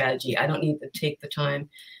marketing strategy. I don't need to take the time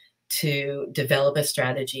to develop a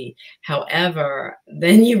strategy. However,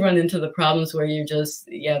 then you run into the problems where there's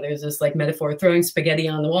this like metaphor, throwing spaghetti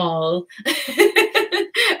on the wall.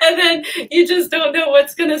 And then you just don't know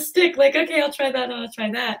what's going to stick. Like, okay, I'll try that. I'll try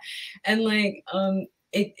that. And like,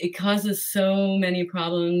 it causes so many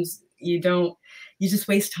problems. You just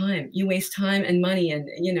waste time. You waste time and money, and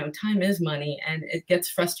time is money, and it gets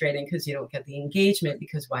frustrating because you don't get the engagement.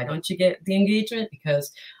 Because why don't you get the engagement?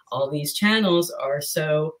 Because all these channels are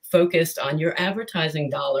so focused on your advertising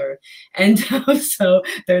dollar, and so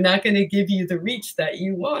they're not going to give you the reach that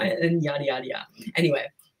you want, and yada yada yada. Anyway,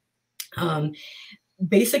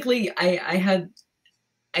 basically, I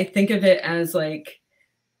think of it as like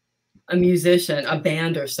a musician, a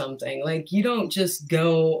band or something. Like, you don't just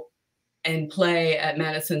go and play at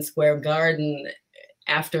Madison Square Garden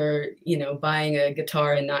after, buying a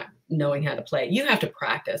guitar and not knowing how to play. You have to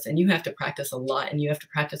practice, and you have to practice a lot, and you have to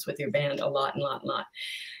practice with your band a lot and lot and lot.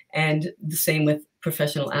 And the same with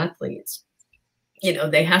professional athletes.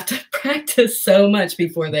 They have to practice so much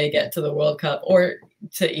before they get to the World Cup, or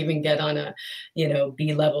to even get on a,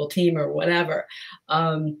 B-level team or whatever.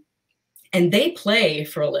 And they play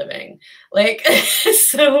for a living. Like,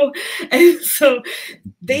 so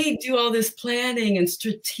they do all this planning and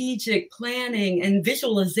strategic planning and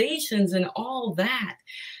visualizations and all that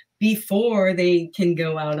before they can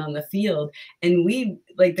go out on the field. And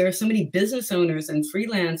there are so many business owners and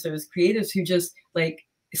freelancers, creatives, who just like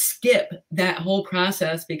skip that whole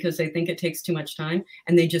process because they think it takes too much time,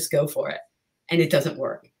 and they just go for it, and it doesn't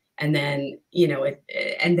work. And then,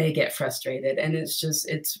 and they get frustrated, and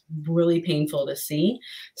it's really painful to see.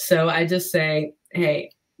 So I just say,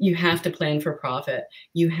 hey, you have to plan for profit.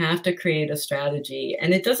 You have to create a strategy,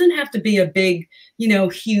 and it doesn't have to be a big,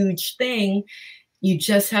 huge thing. You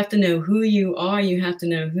just have to know who you are. You have to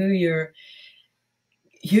know who you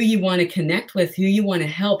want to connect with, who you want to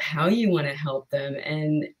help, how you want to help them.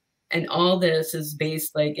 And all this is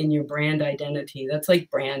based like in your brand identity. That's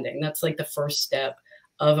like branding. That's like the first step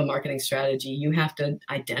of a marketing strategy. You have to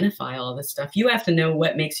identify all this stuff. You have to know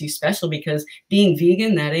what makes you special, because being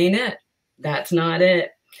vegan, that ain't it. That's not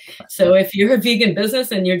it. So if you're a vegan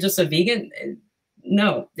business and you're just a vegan,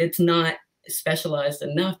 no, it's not specialized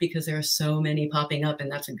enough, because there are so many popping up,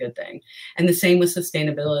 and that's a good thing. And the same with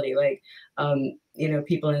sustainability. Like,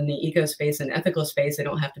 people in the eco space and ethical space, they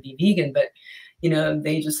don't have to be vegan, but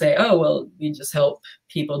they just say, oh, well, we just help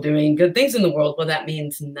people doing good things in the world. Well, that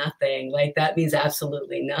means nothing. Like, that means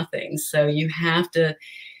absolutely nothing. So you have to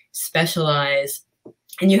specialize,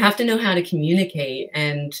 and you have to know how to communicate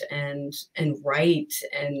and write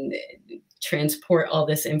and transport all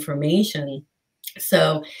this information.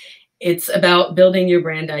 So it's about building your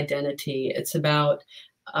brand identity. It's about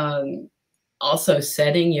also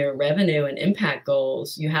setting your revenue and impact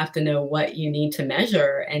goals. You have to know what you need to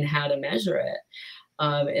measure and how to measure it.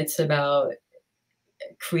 It's about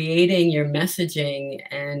creating your messaging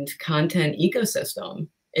and content ecosystem.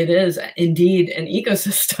 It is indeed an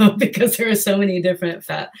ecosystem because there are so many different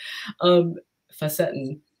facets,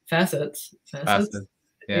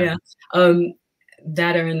 yeah,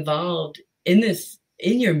 that are involved in this,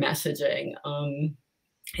 in your messaging.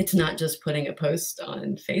 It's not just putting a post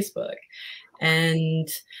on Facebook. And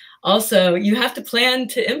also you have to plan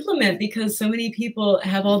to implement, because so many people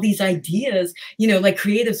have all these ideas, you know, like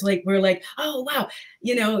creatives, like we're like, oh, wow,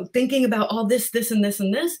 you know, thinking about all this, this, and this,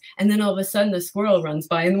 and this. And then all of a sudden the squirrel runs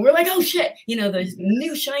by and we're like, oh shit, you know, the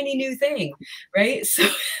new shiny new thing, right? So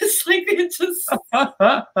it's like, it's just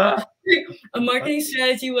a marketing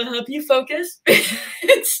strategy will help you focus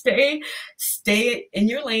and stay in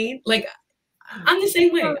your lane. Like I'm the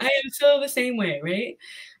same way. I am so the same way, right?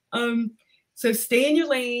 So stay in your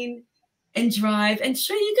lane and drive, and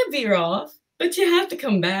sure, you could veer off, but you have to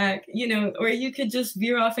come back, you know, or you could just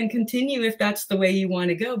veer off and continue if that's the way you want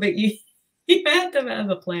to go, but you have to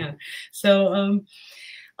have a plan. So,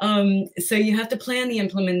 so you have to plan the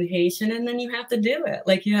implementation, and then you have to do it.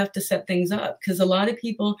 Like you have to set things up, because a lot of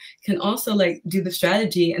people can also like do the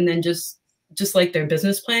strategy and then just like their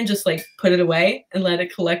business plan, just like put it away and let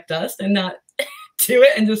it collect dust and not do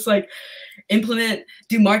it, and just like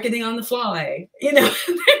do marketing on the fly, you know.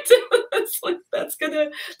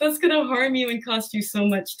 that's gonna harm you and cost you so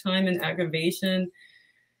much time and aggravation.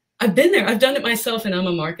 I've been there, I've done it myself, and I'm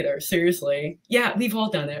a marketer, seriously. Yeah, we've all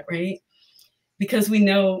done it, right? Because we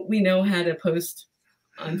know how to post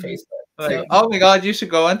on Facebook. Like, so, oh my God, you should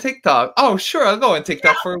go on TikTok. Oh, sure, I'll go on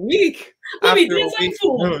TikTok for a week. After a week,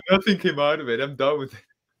 no, nothing came out of it. I'm done with it.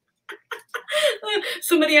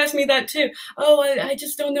 Somebody asked me that too. Oh, I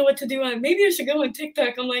just don't know what to do. Maybe I should go on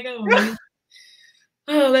TikTok. I'm like, oh, man.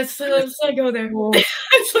 Oh, let's not go there.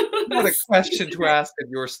 Not a question to ask at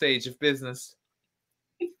your stage of business.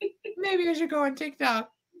 Maybe I should go on TikTok.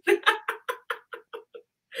 I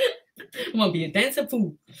want to be a dancer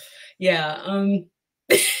fool. Yeah.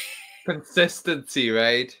 Consistency,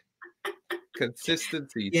 right?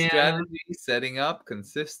 Consistency, yeah. strategy, setting up,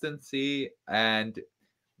 consistency, and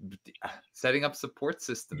setting up support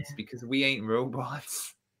systems, because we ain't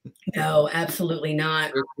robots. No, absolutely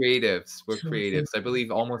not. We're creatives. We're creatives. I believe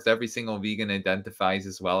almost every single vegan identifies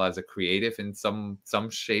as well as a creative in some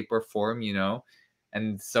shape or form, you know.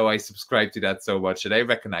 And so I subscribe to that so much, and I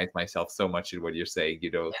recognize myself so much in what you're saying. You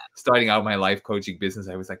know, starting out my life coaching business,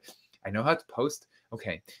 I was like, I know how to post.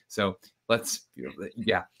 Okay, so let's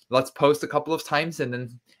post a couple of times, and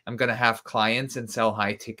then I'm gonna have clients and sell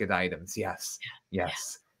high ticket items. Yes.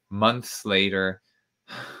 Months later,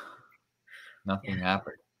 nothing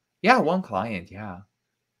happened. Yeah, one client. Yeah.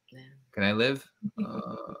 Can I live?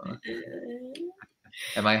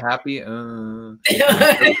 Am I happy? Am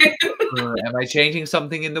I changing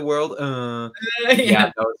something in the world?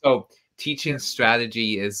 Yeah. No, so teaching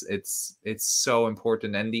strategy it's so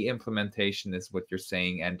important, and the implementation is what you're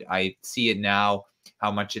saying. And I see it now,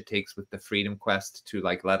 how much it takes with the Vreedom Quest to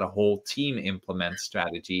like let a whole team implement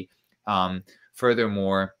strategy.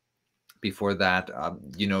 Furthermore, before that,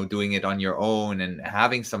 you know, doing it on your own and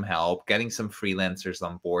having some help, getting some freelancers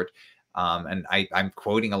on board. And I'm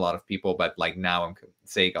quoting a lot of people, but like now I'm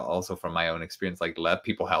saying also from my own experience, like let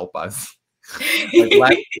people help us. Like,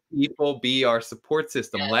 let people be our support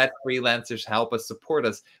system. Let freelancers help us, support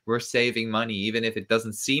us. We're saving money, even if it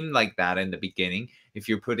doesn't seem like that in the beginning. If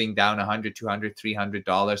you're putting down $100, $200,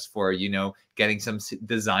 $300 for, you know, getting some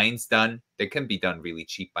designs done, they can be done really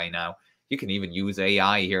cheap by now. You can even use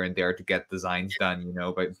AI here and there to get designs done, you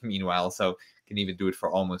know, but meanwhile, so can even do it for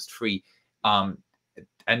almost free.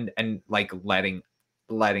 And like letting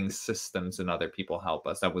systems and other people help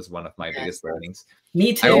us. That was one of my biggest learnings.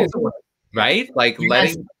 Me too. I also, right? Like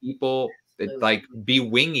letting people like be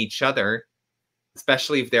wing each other,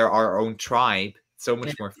 especially if they're our own tribe. So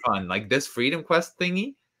much more fun. Like this Vreedom Quest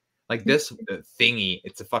thingy, like this thingy,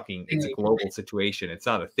 it's a global situation. It's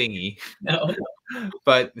not a thingy. No.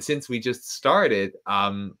 But since we just started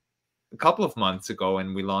a couple of months ago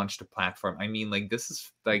and we launched a platform, I mean, like this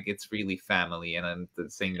is like, it's really family. And I'm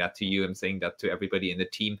saying that to you. I'm saying that to everybody in the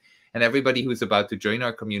team and everybody who's about to join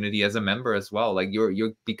our community as a member as well. Like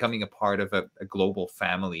you're becoming a part of a global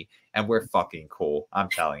family, and we're fucking cool. I'm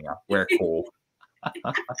telling you, we're cool.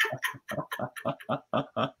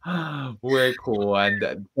 We're cool.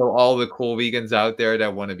 And so all the cool vegans out there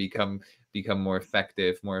that want to become more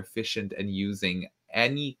effective, more efficient, and using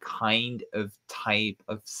any kind of type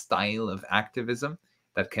of style of activism,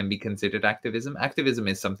 that can be considered activism. Activism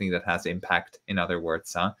is something that has impact, in other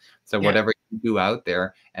words, huh? So Yeah. whatever you do out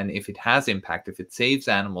there, and if it has impact, if it saves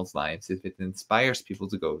animals' lives, if it inspires people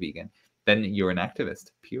to go vegan, then you're an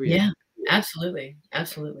activist, period. Yeah, absolutely.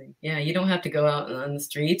 Absolutely. Yeah, you don't have to go out on the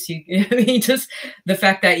streets. You just the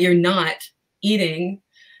fact that you're not eating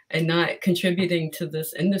and not contributing to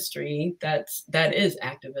this industry, that is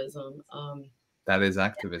activism. That is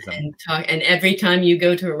activism. And every time you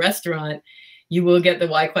go to a restaurant, you will get the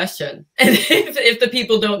why question. And if the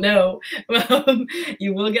people don't know,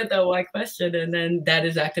 you will get that why question. And then that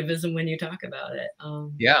is activism when you talk about it.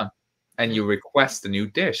 Yeah. And you request a new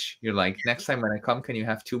dish. You're like, next time when I come, can you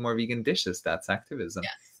have 2 more vegan dishes? That's activism.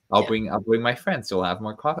 Yes. I'll bring my friends, so we'll have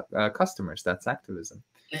more customers. That's activism.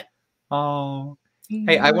 Yeah. Oh.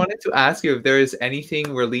 Hey, I wanted to ask you if there is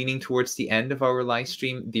anything. We're leaning towards the end of our live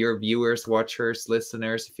stream. Dear viewers, watchers,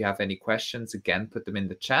 listeners, if you have any questions, again, put them in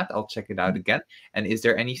the chat. I'll check it out again. And is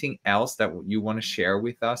there anything else that you want to share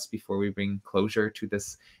with us before we bring closure to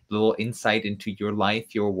this little insight into your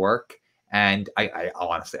life, your work? And I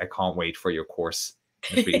honestly, I can't wait for your course.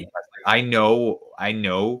 I know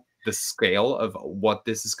the scale of what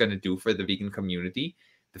this is going to do for the vegan community,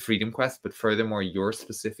 the Freedom Quest, but furthermore, your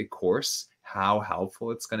specific course, how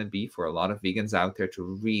helpful it's going to be for a lot of vegans out there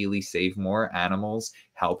to really save more animals,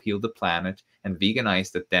 help heal the planet, and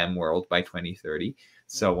veganize the damn world by 2030.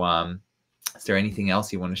 So is there anything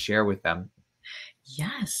else you want to share with them?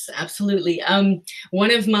 Yes, absolutely.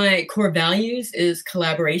 One of my core values is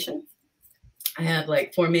collaboration. I have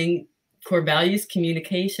like 4 main core values: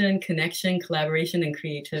 communication, connection, collaboration, and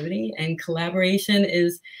creativity. And collaboration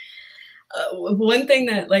is one thing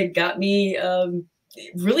that like got me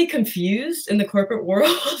really confused in the corporate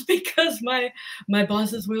world, because my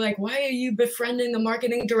bosses were like, why are you befriending the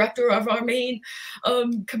marketing director of our main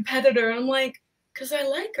competitor? I'm like, because I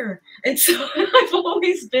like her. And so I've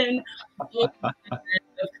always been a fan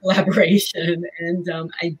of collaboration, and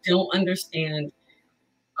I don't understand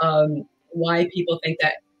why people think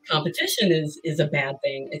that competition is a bad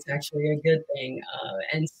thing. It's actually a good thing.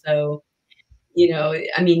 And so, you know,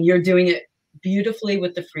 I mean, you're doing it beautifully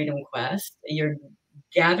with the Freedom Quest. You're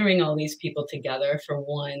gathering all these people together for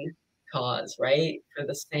one cause, right? For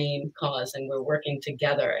the same cause, and we're working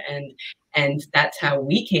together. And that's how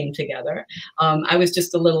we came together. I was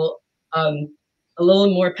just a little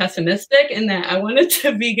more pessimistic in that I wanted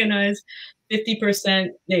to veganize 50%.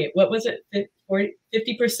 What was it?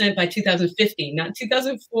 50% by 2050, not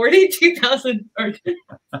 2040, 2000.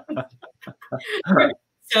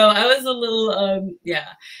 So I was a little,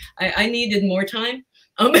 I needed more time.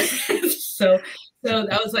 So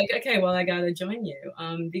I was like, okay, well, I got to join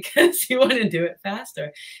you because you want to do it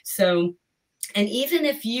faster. So, and even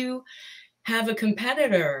if you have a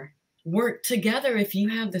competitor, work together if you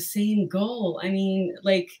have the same goal. I mean,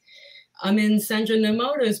 like, I'm in Sandra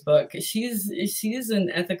Nomoto's book. She's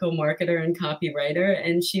an ethical marketer and copywriter,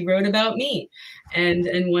 and she wrote about me and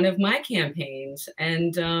one of my campaigns.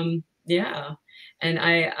 And yeah, and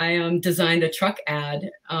I designed a truck ad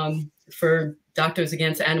for Doctors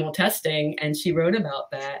Against Animal Testing, and she wrote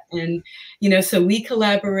about that. And you know, so we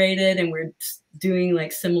collaborated, and we're doing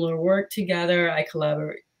like similar work together. I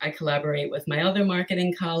collaborate with my other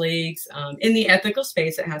marketing colleagues in the ethical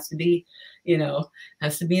space. It has to be, you know,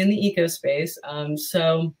 has to be in the eco space.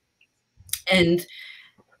 So, and,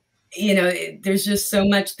 you know, there's just so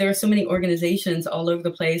much, there are so many organizations all over the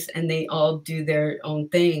place, and they all do their own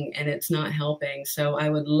thing, and it's not helping. So I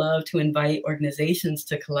would love to invite organizations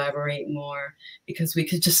to collaborate more, because we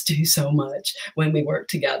could just do so much when we work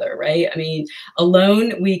together, right? I mean,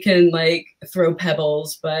 alone we can like throw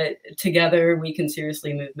pebbles, but together we can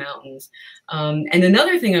seriously move mountains. And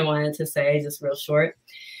another thing I wanted to say, just real short,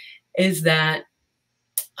 is that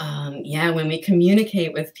yeah, when we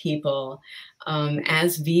communicate with people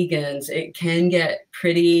as vegans, it can get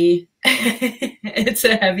pretty, it's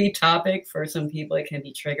a heavy topic for some people. It can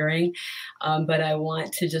be triggering. But I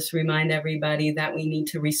want to just remind everybody that we need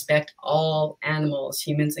to respect all animals,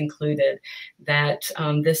 humans included, that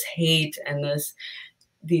this hate and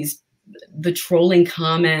the trolling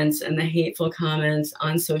comments and the hateful comments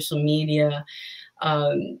on social media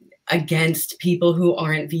against people who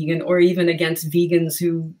aren't vegan, or even against vegans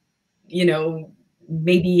who, you know,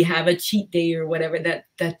 maybe have a cheat day or whatever,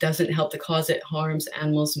 that doesn't help the cause. It harms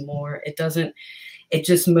animals more. It doesn't, it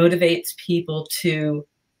just motivates people to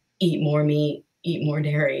eat more meat, eat more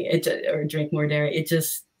dairy, or drink more dairy.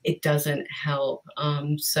 It doesn't help.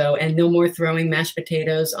 So, and no more throwing mashed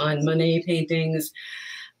potatoes on Monet paintings.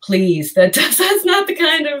 Please, that's not the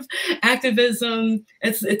kind of activism.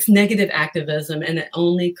 It's negative activism, and it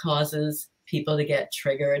only causes people to get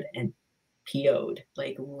triggered and PO'd,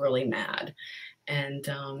 like really mad. And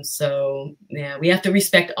so yeah, we have to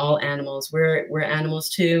respect all animals. We're animals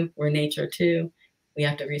too. We're nature too. We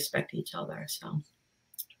have to respect each other. So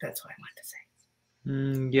that's what I want to say.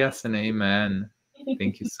 Yes, and amen.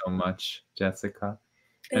 Thank you so much, Jessica.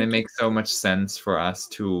 And it Thank you. makes so much sense for us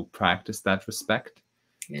to practice that respect,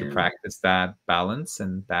 to practice that balance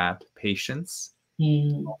and that patience.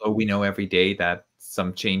 Although we know every day that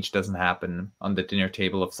some change doesn't happen on the dinner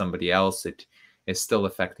table of somebody else, it is still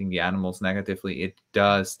affecting the animals negatively. It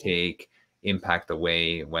does take impact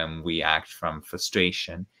away when we act from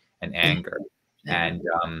frustration and anger. And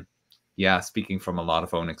yeah, speaking from a lot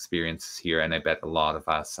of own experiences here, and I bet a lot of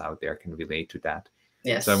us out there can relate to that.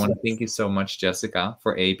 Yes. So I want to thank you so much, Jessica,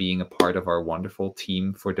 for being a part of our wonderful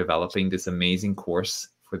team, for developing this amazing course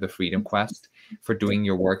for the Freedom Quest, for doing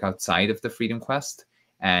your work outside of the Freedom Quest,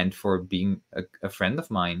 and for being a friend of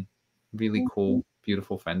mine. Really cool,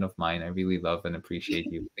 beautiful friend of mine. I really love and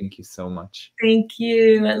appreciate you. Thank you so much. Thank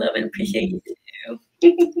you. I love and appreciate you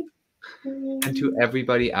too. And to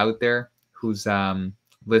everybody out there who's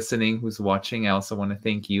listening, who's watching, I also want to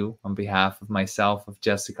thank you on behalf of myself, of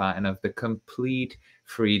Jessica, and of the complete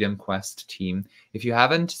Freedom Quest team. If you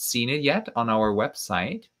haven't seen it yet on our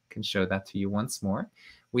website, I can show that to you once more.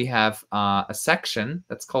 We have a section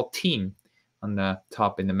that's called Team on the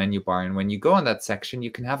top in the menu bar. And when you go on that section,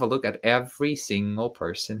 you can have a look at every single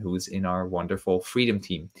person who's in our wonderful Freedom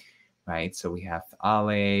team, right? So we have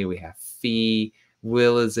Ale, we have Fee,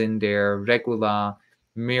 Will is in there, Regula,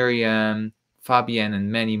 Miriam, Fabienne,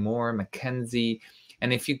 and many more, Mackenzie.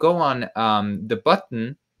 And if you go on the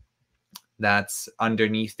button that's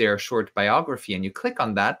underneath their short biography and you click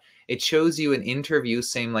on that, it shows you an interview,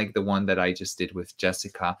 same like the one that I just did with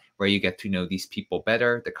Jessica, where you get to know these people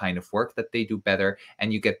better, the kind of work that they do better,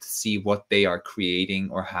 and you get to see what they are creating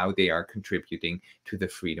or how they are contributing to the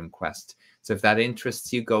Freedom Quest. So if that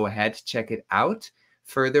interests you, go ahead, check it out.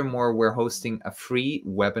 Furthermore, we're hosting a free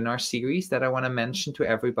webinar series that I want to mention to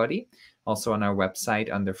everybody. Also on our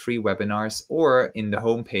website under free webinars, or in the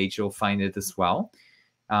homepage, you'll find it as well.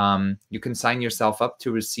 You can sign yourself up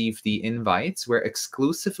to receive the invites. We're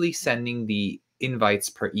exclusively sending the invites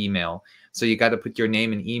per email. So you got to put your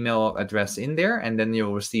name and email address in there, and then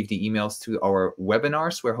you'll receive the emails to our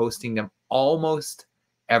webinars. We're hosting them almost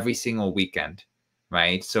every single weekend,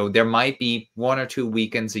 right? So there might be 1 or 2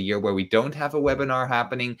 weekends a year where we don't have a webinar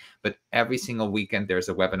happening, but every single weekend there's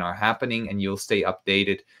a webinar happening, and you'll stay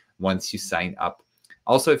updated once you sign up.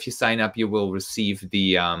 Also, if you sign up, you will receive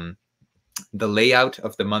the layout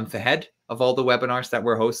of the month ahead of all the webinars that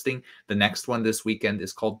we're hosting. The next one this weekend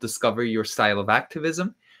is called Discover Your Style of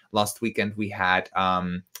Activism. Last weekend, we had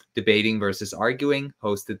Debating versus Arguing,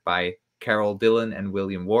 hosted by Carol Dillon and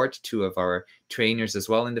William Ward, 2 of our trainers as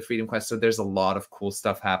well in the Freedom Quest. So there's a lot of cool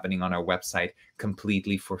stuff happening on our website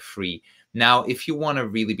completely for free. Now, if you want to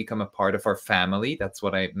really become a part of our family, that's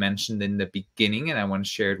what I mentioned in the beginning, and I want to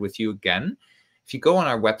share it with you again. If you go on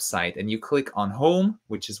our website and you click on Home,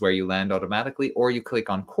 which is where you land automatically, or you click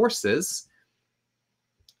on Courses,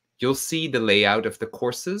 you'll see the layout of the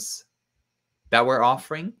courses that we're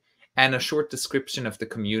offering and a short description of the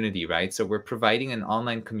community, right? So we're providing an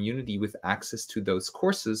online community with access to those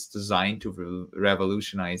courses designed to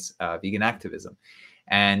revolutionize vegan activism.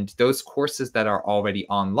 And those courses that are already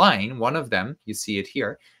online, one of them, you see it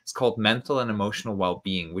here, is called Mental and Emotional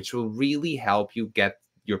Well-Being, which will really help you get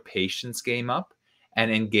your patience game up and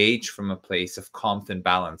engage from a place of calm and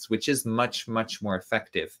balance, which is much, much more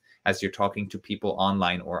effective as you're talking to people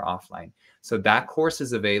online or offline. So that course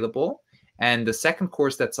is available. And the second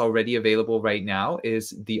course that's already available right now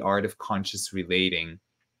is The Art of Conscious Relating,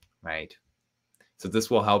 right? So this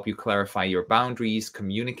will help you clarify your boundaries,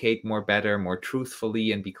 communicate more better, more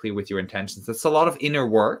truthfully, and be clear with your intentions. That's a lot of inner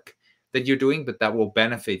work that you're doing, but that will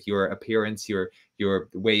benefit your appearance, your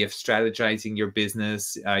way of strategizing your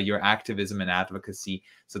business, your activism and advocacy.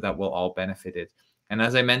 So that will all benefit it. And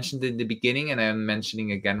as I mentioned in the beginning, and I'm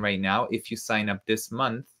mentioning again right now, if you sign up this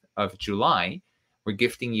month of July, we're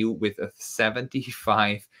gifting you with a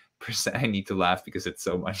 75%. I need to laugh because it's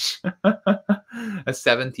so much. A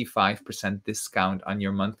 75% discount on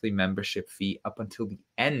your monthly membership fee up until the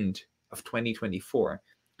end of 2024.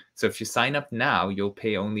 So if you sign up now, you'll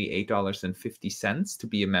pay only $8.50 to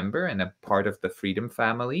be a member and a part of the Freedom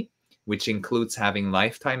family, which includes having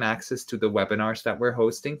lifetime access to the webinars that we're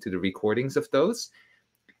hosting, to the recordings of those,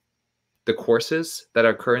 the courses that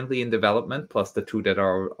are currently in development, plus the 2 that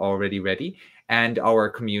are already ready, and our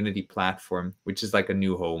community platform, which is like a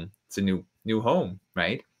new home. It's a new home,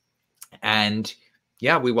 right? And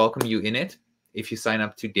yeah, we welcome you in it. If you sign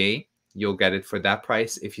up today, you'll get it for that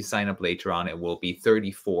price. If you sign up later on, it will be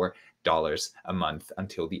 $34 a month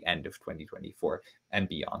until the end of 2024 and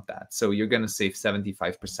beyond that. So you're going to save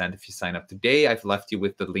 75% if you sign up today. I've left you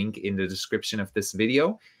with the link in the description of this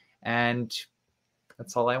video. And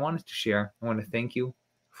that's all I wanted to share. I want to thank you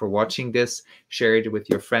for watching this. Share it with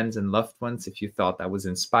your friends and loved ones if you thought that was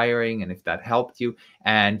inspiring and if that helped you.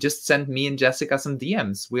 And just send me and Jessica some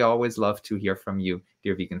DMs. We always love to hear from you,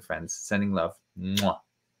 dear vegan friends. Sending love. Mwah.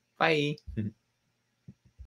 Bye.